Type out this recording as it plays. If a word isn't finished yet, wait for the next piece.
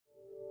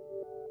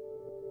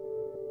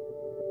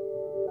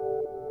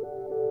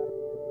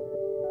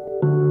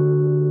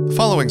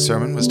following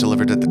sermon was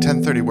delivered at the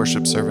 10:30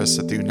 worship service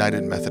at the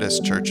United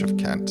Methodist Church of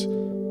Kent.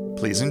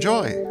 Please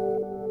enjoy.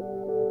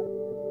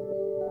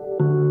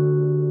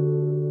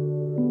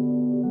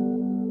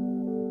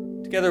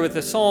 Together with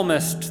the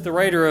psalmist, the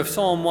writer of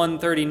Psalm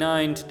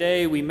 139,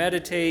 today we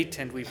meditate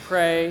and we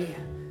pray,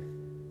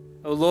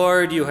 O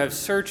Lord, you have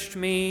searched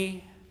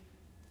me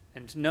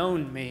and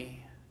known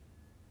me.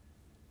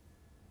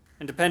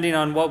 And depending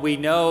on what we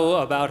know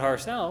about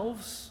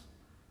ourselves,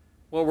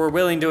 what we're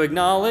willing to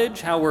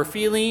acknowledge, how we're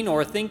feeling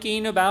or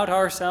thinking about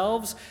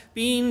ourselves,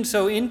 being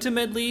so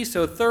intimately,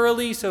 so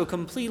thoroughly, so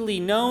completely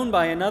known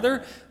by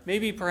another,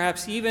 maybe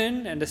perhaps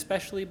even and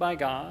especially by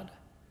God,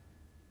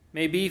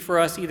 may be for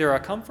us either a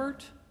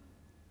comfort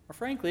or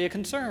frankly a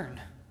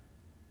concern.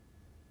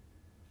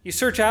 You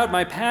search out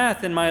my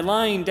path and my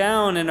lying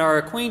down and are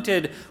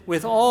acquainted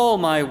with all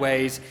my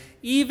ways,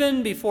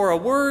 even before a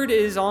word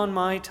is on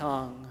my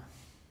tongue.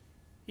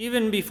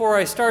 Even before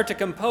I start to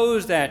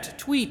compose that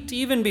tweet,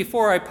 even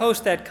before I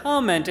post that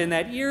comment in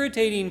that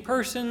irritating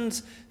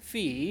person's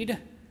feed,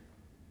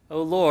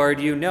 oh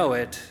Lord, you know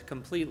it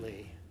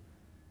completely.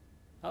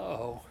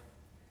 Uh-oh.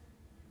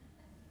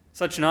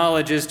 Such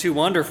knowledge is too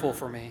wonderful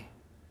for me,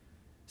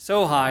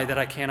 so high that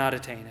I cannot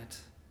attain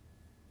it.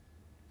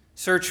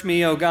 Search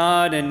me, O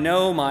God, and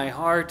know my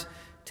heart.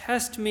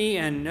 Test me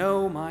and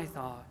know my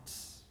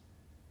thoughts.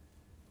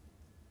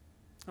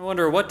 I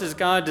wonder, what does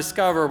God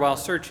discover while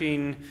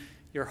searching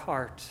your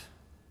heart,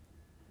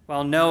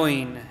 while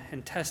knowing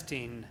and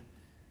testing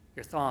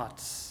your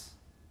thoughts?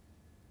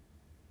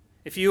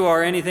 If you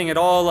are anything at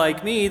all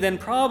like me, then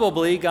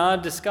probably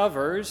God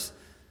discovers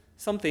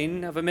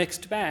something of a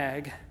mixed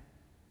bag.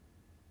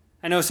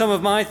 I know some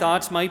of my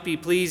thoughts might be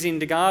pleasing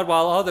to God,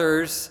 while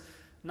others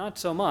not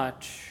so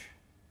much.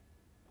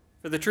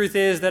 For the truth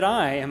is that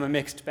I am a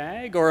mixed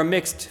bag, or a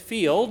mixed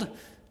field,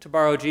 to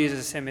borrow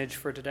Jesus' image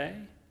for today.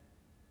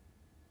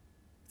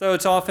 Though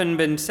it's often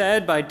been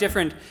said by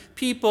different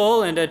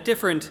people and at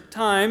different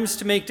times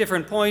to make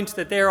different points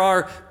that there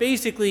are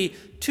basically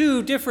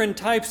two different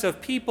types of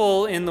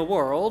people in the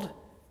world,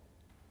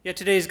 yet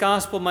today's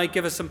gospel might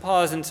give us some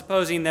pause in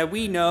supposing that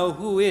we know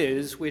who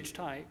is which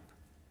type.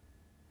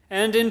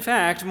 And in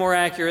fact, more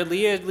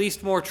accurately, at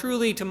least more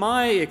truly to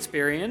my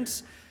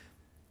experience,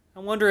 I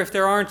wonder if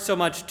there aren't so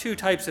much two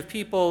types of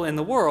people in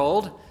the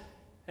world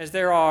as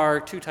there are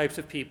two types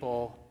of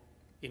people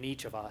in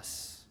each of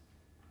us.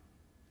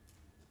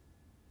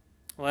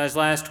 Well, as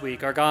last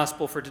week, our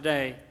gospel for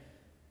today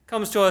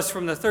comes to us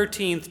from the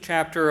 13th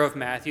chapter of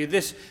Matthew,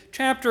 this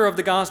chapter of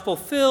the gospel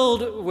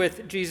filled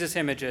with Jesus'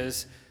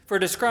 images for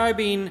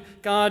describing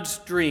God's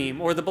dream,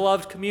 or the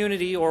beloved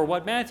community, or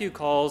what Matthew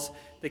calls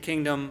the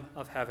kingdom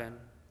of heaven.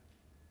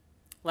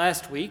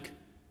 Last week,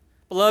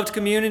 beloved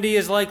community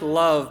is like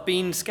love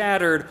being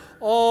scattered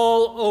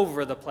all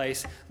over the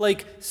place,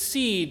 like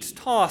seeds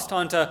tossed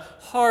onto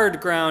hard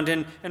ground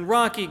and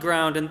rocky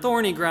ground and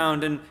thorny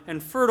ground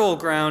and fertile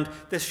ground.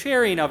 The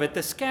sharing of it,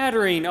 the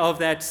scattering of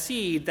that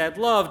seed, that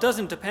love,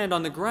 doesn't depend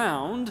on the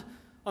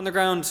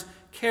ground's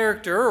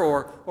character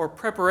or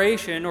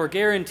preparation or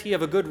guarantee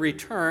of a good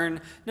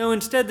return. No,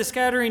 instead the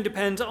scattering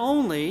depends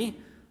only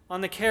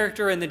on the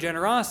character and the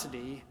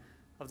generosity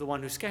of the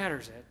one who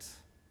scatters it.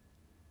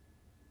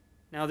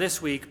 Now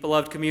this week,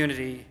 beloved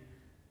community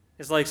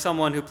is like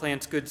someone who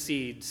plants good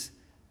seeds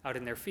out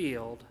in their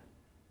field.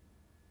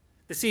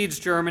 The seeds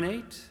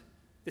germinate,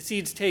 the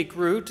seeds take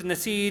root, and the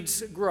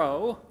seeds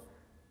grow,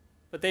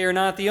 but they are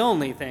not the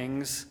only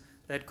things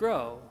that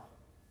grow.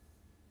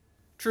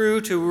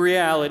 True to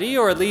reality,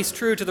 or at least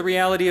true to the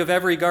reality of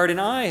every garden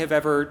I have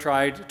ever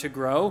tried to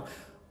grow,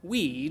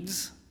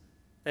 weeds,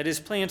 that is,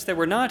 plants that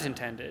were not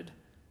intended,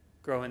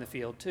 grow in the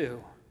field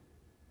too.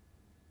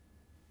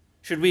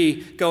 Should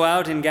we go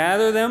out and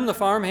gather them, the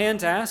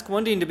farmhands ask,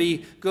 wanting to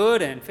be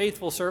good and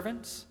faithful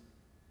servants?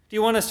 Do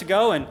you want us to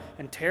go and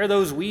tear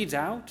those weeds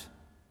out?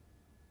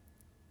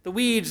 The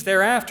weeds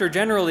thereafter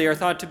generally are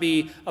thought to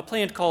be a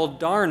plant called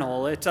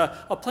darnel. It's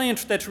a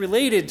plant that's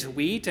related to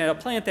wheat, and a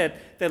plant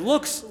that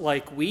looks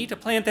like wheat, a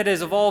plant that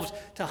has evolved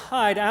to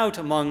hide out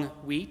among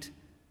wheat,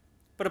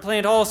 but a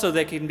plant also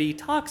that can be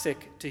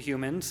toxic to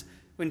humans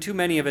when too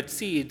many of its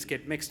seeds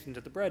get mixed into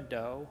the bread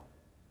dough.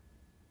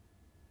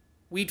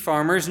 Wheat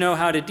farmers know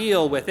how to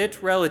deal with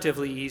it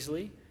relatively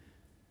easily.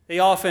 They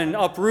often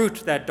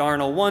uproot that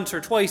darnel once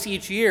or twice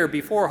each year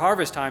before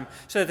harvest time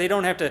so that they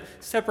don't have to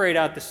separate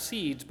out the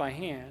seeds by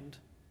hand.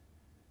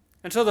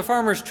 And so the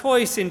farmer's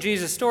choice in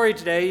Jesus' story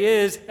today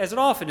is, as it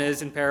often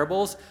is in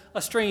parables,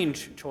 a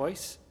strange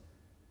choice,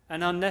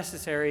 an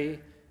unnecessary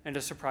and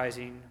a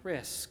surprising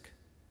risk.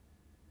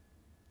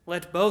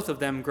 Let both of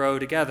them grow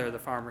together, the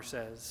farmer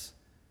says,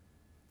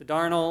 the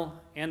darnel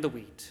and the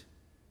wheat,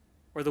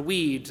 or the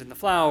weeds and the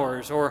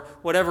flowers, or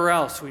whatever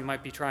else we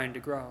might be trying to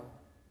grow.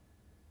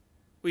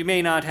 We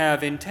may not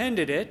have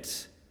intended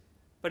it,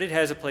 but it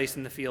has a place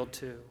in the field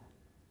too.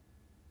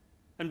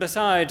 And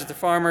besides, the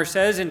farmer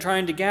says, in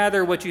trying to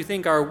gather what you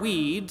think are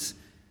weeds,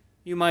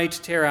 you might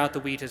tear out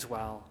the wheat as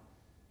well.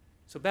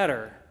 So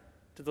better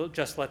to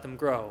just let them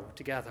grow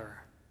together.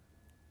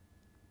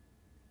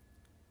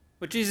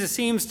 What Jesus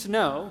seems to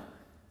know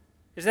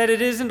is that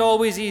it isn't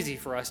always easy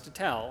for us to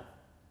tell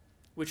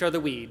which are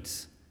the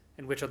weeds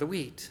and which are the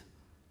wheat,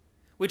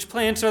 which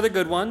plants are the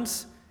good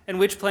ones and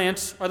which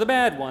plants are the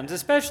bad ones,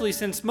 especially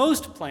since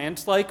most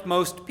plants, like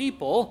most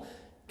people,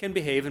 can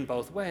behave in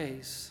both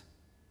ways.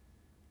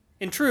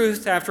 In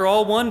truth, after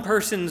all, one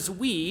person's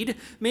weed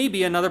may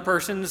be another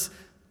person's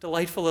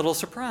delightful little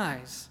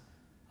surprise.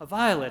 A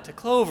violet, a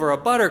clover, a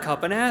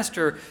buttercup, an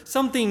aster,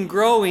 something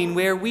growing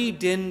where we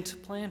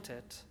didn't plant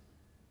it.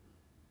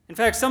 In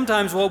fact,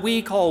 sometimes what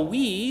we call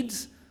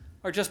weeds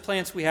are just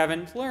plants we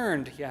haven't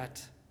learned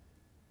yet.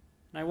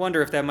 And I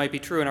wonder if that might be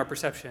true in our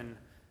perception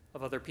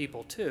of other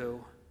people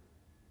too.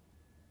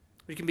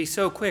 We can be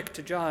so quick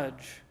to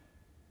judge,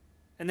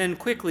 and then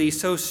quickly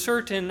so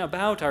certain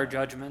about our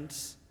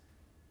judgments,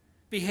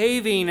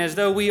 behaving as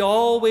though we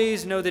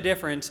always know the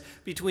difference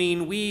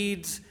between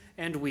weeds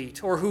and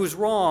wheat, or who's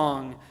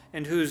wrong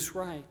and who's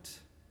right.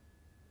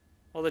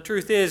 Well, the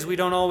truth is, we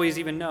don't always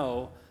even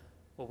know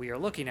what we are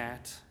looking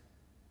at.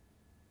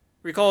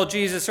 Recall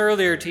Jesus'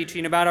 earlier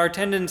teaching about our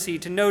tendency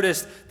to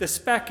notice the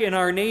speck in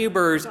our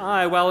neighbor's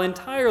eye while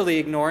entirely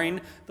ignoring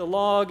the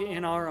log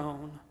in our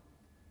own.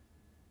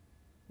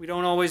 We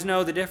don't always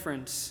know the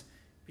difference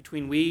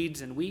between weeds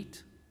and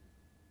wheat.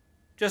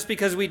 Just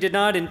because we did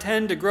not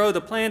intend to grow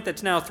the plant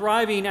that's now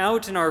thriving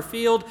out in our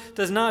field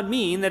does not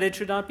mean that it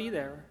should not be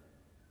there.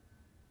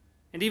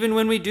 And even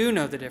when we do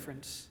know the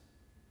difference,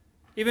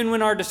 even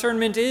when our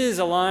discernment is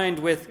aligned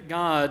with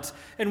God's,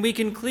 and we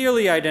can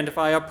clearly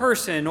identify a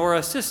person or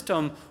a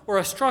system or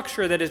a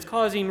structure that is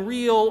causing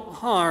real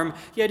harm,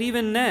 yet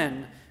even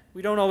then,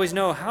 we don't always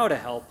know how to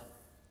help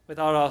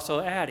without also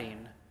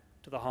adding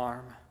to the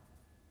harm.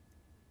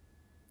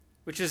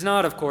 Which is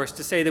not, of course,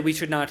 to say that we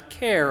should not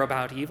care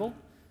about evil,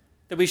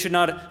 that we should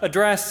not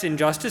address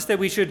injustice, that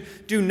we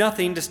should do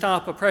nothing to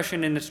stop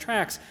oppression in its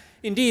tracks.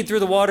 Indeed, through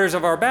the waters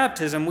of our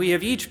baptism, we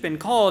have each been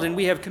called and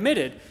we have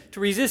committed to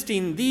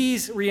resisting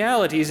these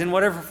realities in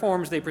whatever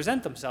forms they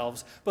present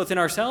themselves, both in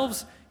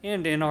ourselves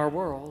and in our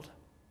world.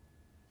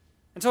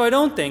 And so I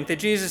don't think that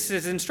Jesus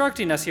is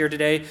instructing us here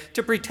today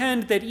to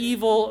pretend that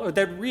evil or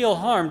that real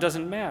harm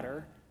doesn't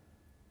matter.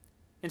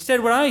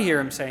 Instead, what I hear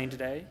him saying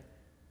today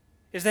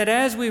is that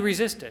as we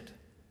resist it,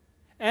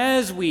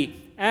 as we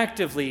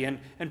actively and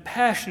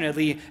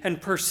passionately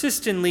and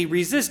persistently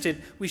resist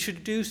it, we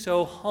should do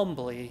so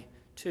humbly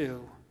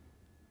too,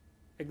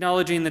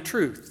 acknowledging the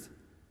truth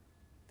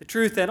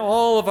that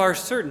all of our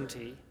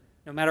certainty,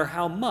 no matter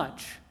how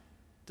much,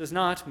 does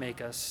not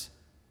make us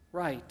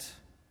right.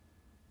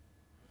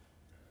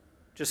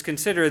 Just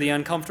consider the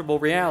uncomfortable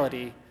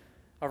reality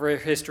of our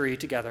history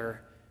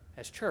together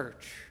as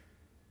church.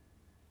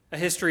 A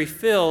history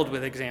filled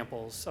with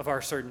examples of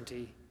our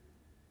certainty,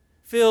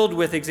 filled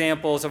with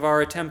examples of our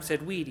attempts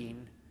at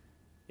weeding,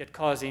 yet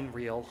causing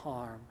real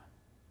harm.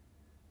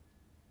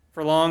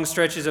 For long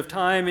stretches of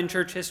time in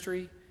church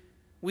history,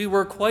 we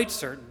were quite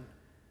certain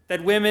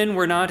that women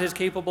were not as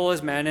capable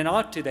as men and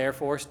ought to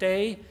therefore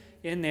stay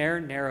in their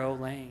narrow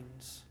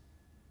lanes.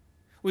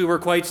 We were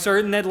quite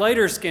certain that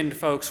lighter-skinned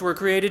folks were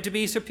created to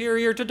be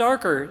superior to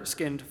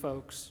darker-skinned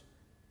folks.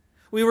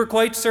 We were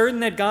quite certain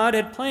that God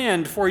had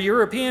planned for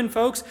European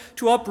folks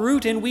to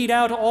uproot and weed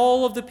out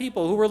all of the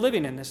people who were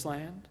living in this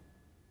land.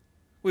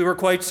 We were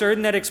quite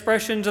certain that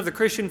expressions of the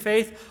Christian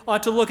faith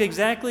ought to look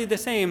exactly the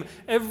same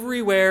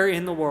everywhere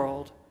in the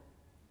world.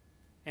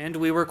 And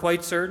we were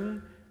quite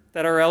certain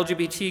that our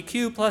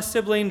LGBTQ plus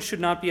siblings should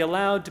not be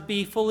allowed to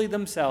be fully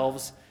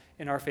themselves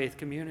in our faith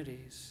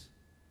communities.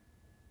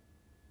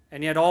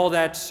 And yet all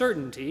that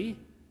certainty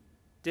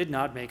did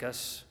not make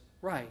us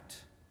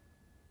right.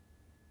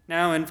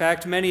 Now, in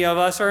fact, many of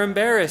us are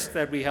embarrassed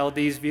that we held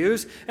these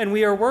views, and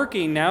we are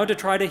working now to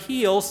try to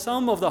heal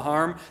some of the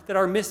harm that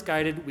our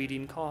misguided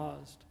weeding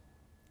caused.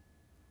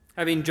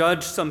 Having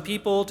judged some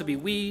people to be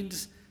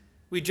weeds,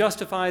 we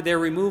justify their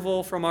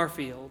removal from our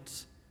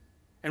fields,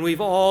 and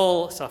we've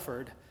all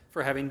suffered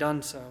for having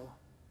done so.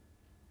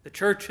 The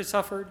church has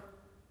suffered,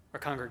 our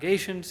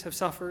congregations have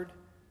suffered,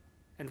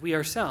 and we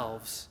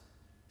ourselves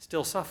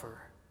still suffer.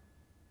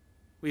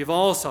 We have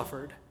all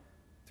suffered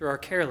through our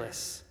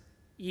careless,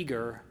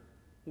 eager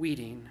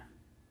weeding.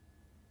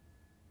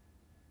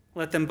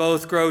 Let them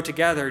both grow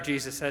together,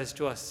 Jesus says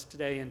to us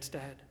today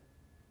instead.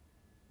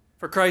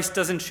 For Christ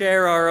doesn't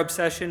share our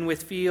obsession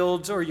with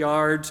fields or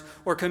yards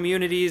or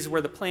communities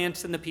where the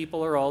plants and the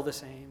people are all the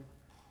same.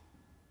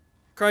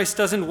 Christ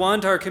doesn't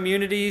want our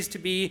communities to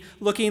be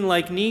looking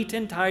like neat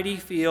and tidy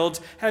fields,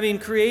 having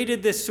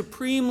created this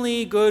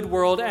supremely good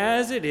world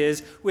as it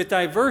is, with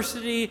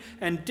diversity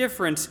and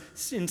difference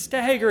in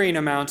staggering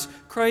amounts.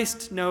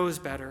 Christ knows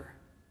better.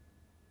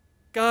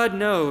 God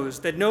knows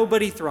that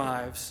nobody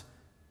thrives,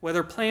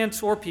 whether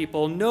plants or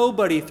people,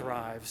 nobody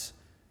thrives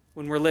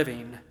when we're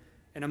living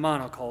in a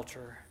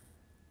monoculture.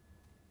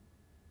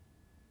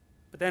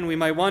 But then we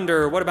might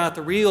wonder, what about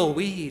the real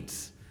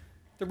weeds?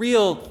 The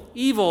real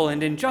evil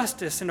and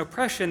injustice and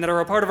oppression that are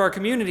a part of our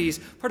communities,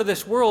 part of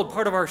this world,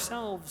 part of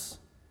ourselves?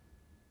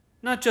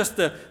 Not just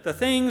the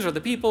things or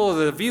the people or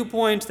the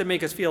viewpoints that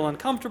make us feel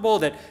uncomfortable,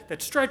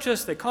 that stretch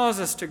us, that cause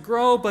us to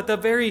grow, but the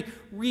very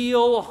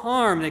real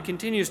harm that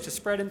continues to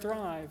spread and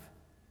thrive.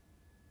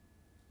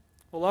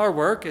 Well, our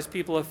work as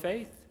people of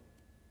faith,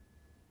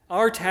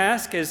 our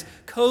task as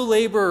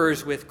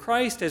co-laborers with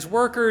Christ, as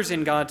workers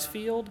in God's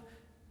field,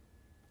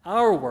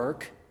 our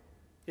work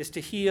is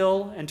to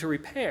heal and to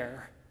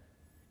repair,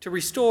 to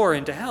restore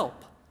and to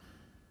help.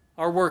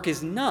 Our work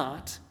is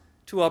not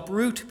to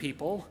uproot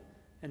people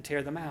and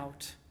tear them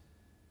out.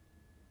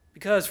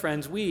 Because,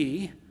 friends,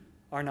 we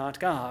are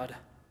not God.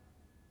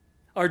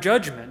 Our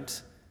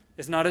judgment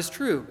is not as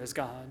true as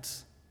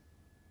God's.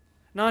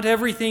 Not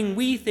everything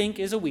we think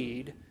is a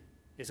weed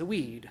is a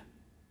weed.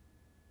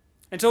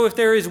 And so if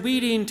there is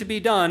weeding to be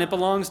done, it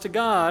belongs to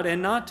God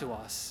and not to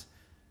us.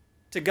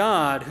 To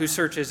God who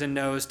searches and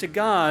knows, to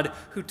God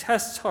who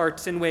tests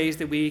hearts in ways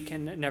that we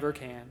never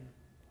can.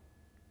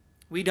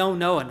 We don't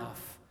know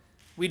enough.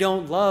 We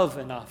don't love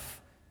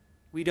enough.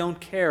 We don't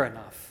care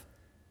enough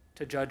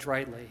to judge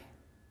rightly.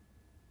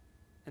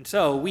 And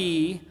so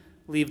we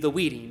leave the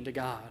weeding to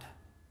God.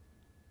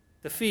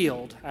 The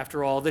field,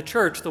 after all, the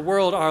church, the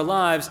world, our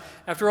lives,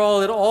 after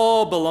all, it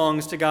all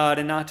belongs to God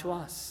and not to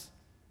us.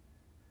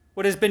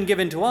 What has been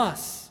given to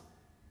us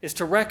is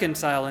to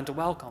reconcile and to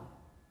welcome,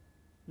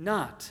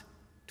 not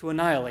to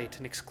annihilate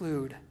and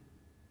exclude.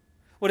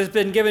 What has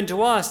been given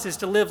to us is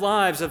to live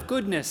lives of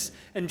goodness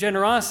and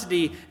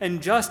generosity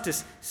and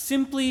justice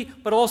simply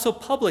but also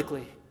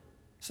publicly,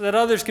 so that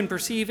others can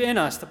perceive in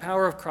us the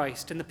power of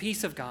Christ and the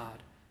peace of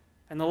God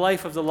and the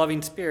life of the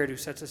loving Spirit who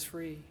sets us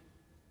free.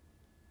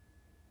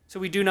 So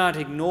we do not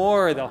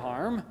ignore the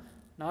harm,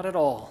 not at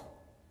all.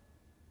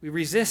 We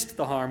resist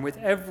the harm with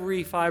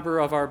every fiber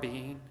of our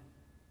being,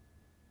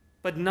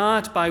 but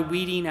not by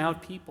weeding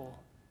out people,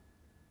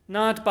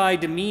 not by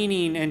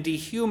demeaning and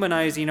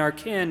dehumanizing our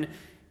kin,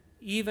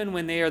 even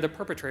when they are the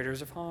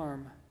perpetrators of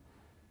harm.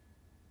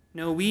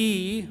 No,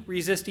 we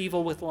resist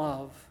evil with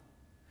love.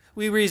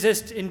 We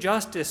resist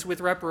injustice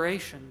with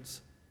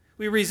reparations.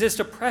 We resist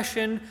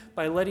oppression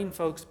by letting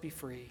folks be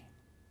free.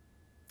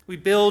 We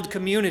build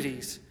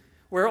communities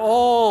where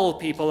all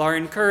people are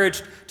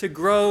encouraged to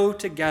grow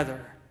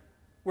together,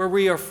 where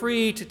we are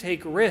free to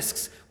take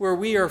risks, where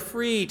we are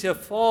free to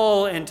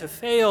fall and to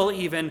fail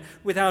even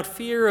without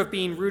fear of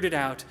being rooted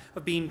out,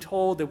 of being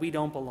told that we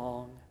don't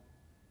belong,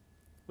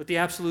 with the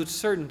absolute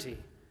certainty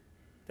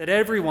that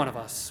every one of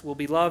us will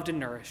be loved and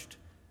nourished,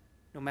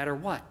 no matter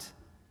what,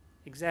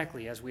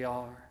 exactly as we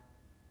are.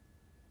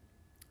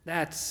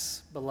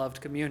 That's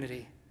beloved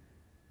community.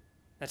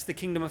 That's the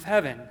kingdom of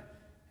heaven,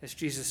 as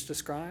Jesus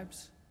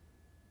describes.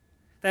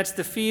 That's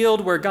the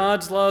field where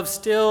God's love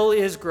still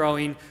is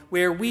growing,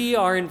 where we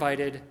are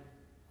invited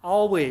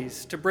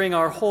always to bring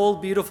our whole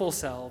beautiful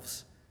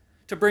selves,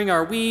 to bring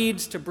our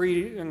weeds, to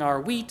bring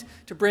our wheat,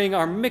 to bring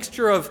our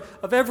mixture of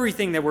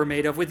everything that we're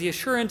made of with the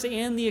assurance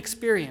and the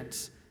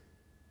experience,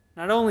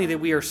 not only that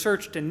we are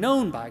searched and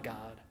known by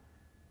God,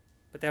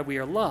 but that we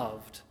are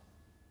loved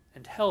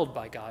and held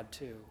by God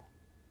too.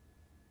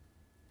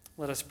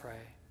 Let us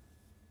pray.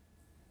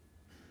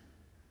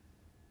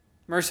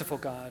 Merciful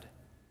God,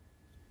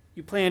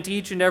 you plant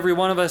each and every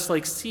one of us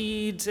like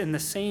seeds in the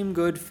same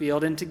good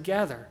field, and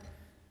together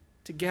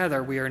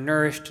we are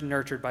nourished and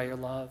nurtured by your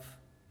love.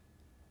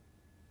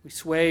 We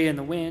sway in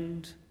the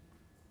wind.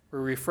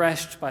 We're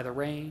refreshed by the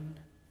rain.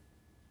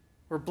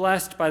 We're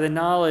blessed by the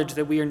knowledge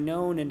that we are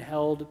known and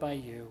held by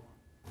you.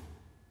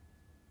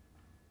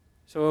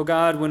 So, O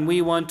God, when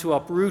we want to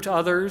uproot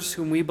others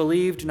whom we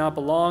believe do not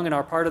belong in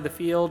our part of the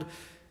field,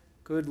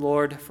 good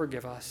Lord,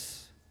 forgive us.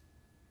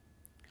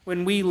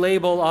 When we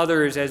label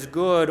others as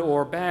good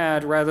or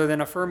bad rather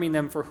than affirming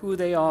them for who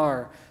they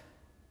are,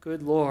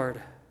 good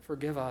Lord,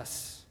 forgive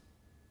us.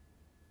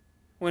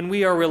 When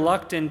we are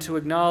reluctant to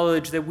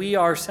acknowledge that we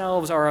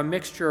ourselves are a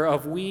mixture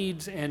of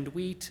weeds and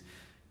wheat,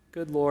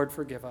 good Lord,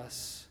 forgive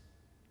us.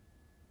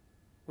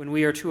 When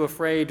we are too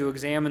afraid to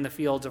examine the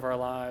fields of our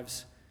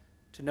lives,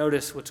 to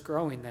notice what's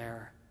growing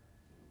there,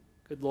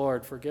 good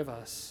Lord, forgive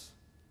us.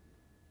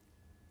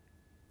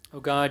 Oh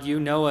God, you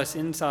know us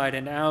inside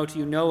and out.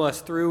 You know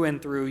us through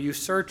and through. You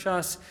search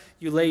us.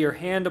 You lay your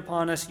hand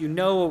upon us. You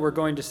know what we're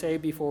going to say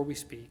before we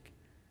speak.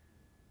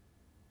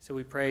 So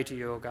we pray to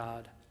you, O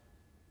God,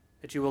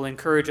 that you will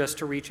encourage us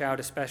to reach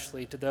out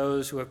especially to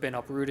those who have been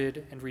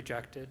uprooted and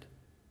rejected,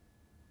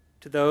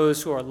 to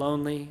those who are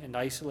lonely and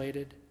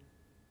isolated,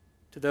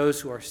 to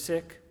those who are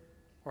sick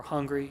or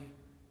hungry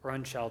or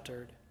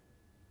unsheltered.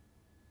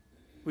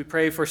 We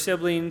pray for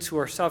siblings who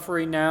are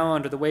suffering now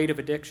under the weight of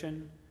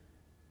addiction,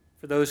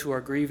 for those who are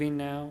grieving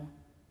now,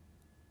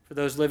 for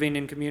those living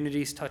in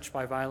communities touched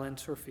by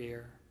violence or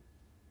fear.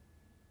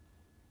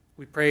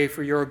 We pray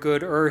for your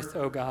good earth,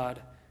 O God,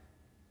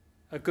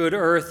 a good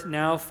earth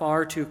now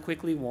far too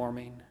quickly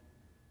warming,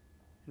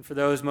 and for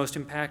those most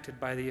impacted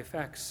by the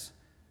effects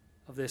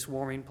of this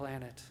warming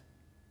planet.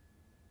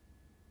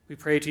 We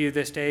pray to you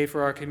this day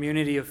for our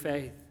community of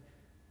faith,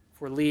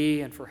 for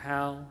Lee and for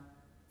Hal,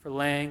 for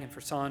Lang and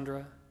for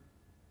Sandra,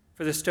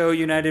 for the Stowe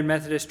United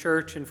Methodist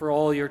Church, and for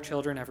all your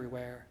children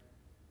everywhere.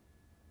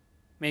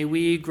 May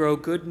we grow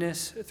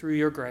goodness through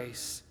your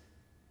grace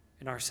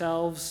in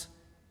ourselves,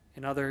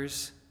 in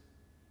others,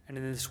 and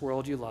in this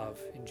world you love.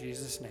 In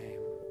Jesus'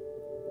 name,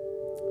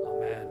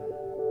 amen.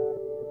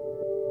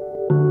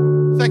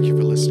 Thank you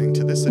for listening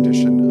to this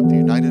edition of the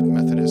United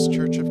Methodist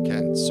Church of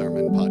Kent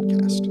Sermon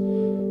Podcast.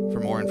 For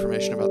more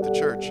information about the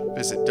church,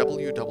 visit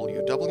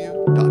www.umkc.org.